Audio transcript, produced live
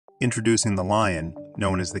Introducing the lion,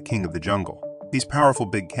 known as the king of the jungle. These powerful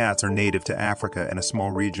big cats are native to Africa and a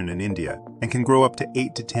small region in India, and can grow up to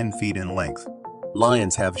 8 to 10 feet in length.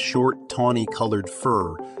 Lions have short, tawny-colored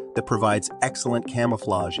fur that provides excellent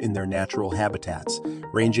camouflage in their natural habitats,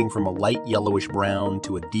 ranging from a light yellowish-brown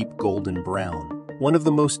to a deep golden brown. One of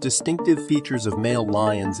the most distinctive features of male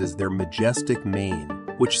lions is their majestic mane,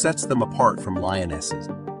 which sets them apart from lionesses.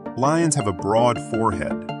 Lions have a broad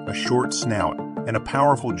forehead, a short snout, and a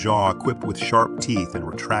powerful jaw equipped with sharp teeth and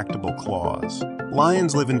retractable claws.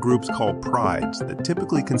 Lions live in groups called prides that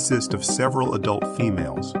typically consist of several adult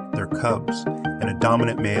females, their cubs, and a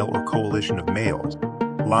dominant male or coalition of males.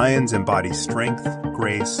 Lions embody strength,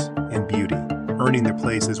 grace, and beauty, earning their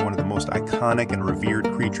place as one of the most iconic and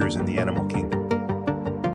revered creatures in the animal kingdom.